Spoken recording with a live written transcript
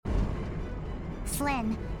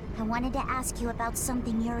Flynn, I wanted to ask you about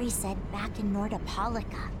something Yuri said back in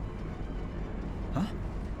Nordopolica. Huh?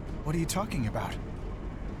 What are you talking about?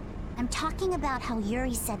 I'm talking about how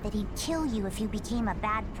Yuri said that he'd kill you if you became a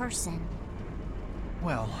bad person.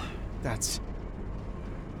 Well, that's...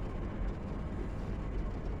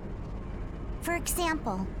 For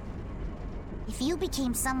example, if you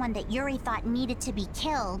became someone that Yuri thought needed to be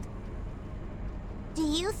killed, do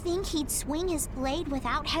you think he'd swing his blade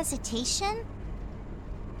without hesitation?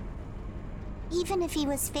 Even if he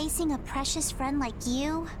was facing a precious friend like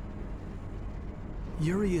you?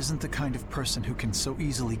 Yuri isn't the kind of person who can so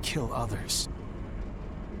easily kill others.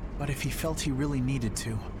 But if he felt he really needed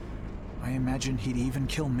to, I imagine he'd even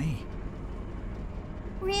kill me.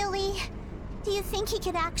 Really? Do you think he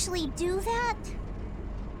could actually do that?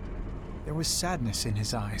 There was sadness in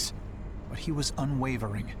his eyes, but he was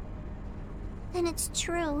unwavering. Then it's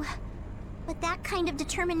true. But that kind of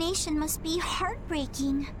determination must be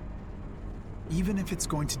heartbreaking. Even if it's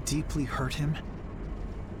going to deeply hurt him,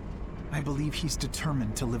 I believe he's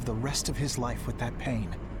determined to live the rest of his life with that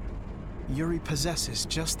pain. Yuri possesses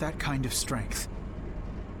just that kind of strength.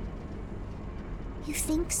 You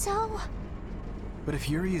think so? But if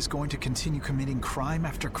Yuri is going to continue committing crime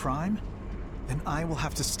after crime, then I will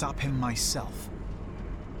have to stop him myself.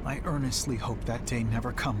 I earnestly hope that day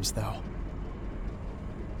never comes, though.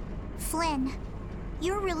 Flynn,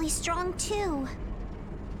 you're really strong too.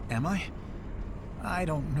 Am I? I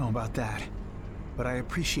don't know about that, but I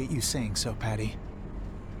appreciate you saying so, Patty.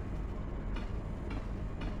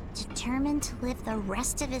 Determined to live the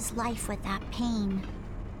rest of his life with that pain.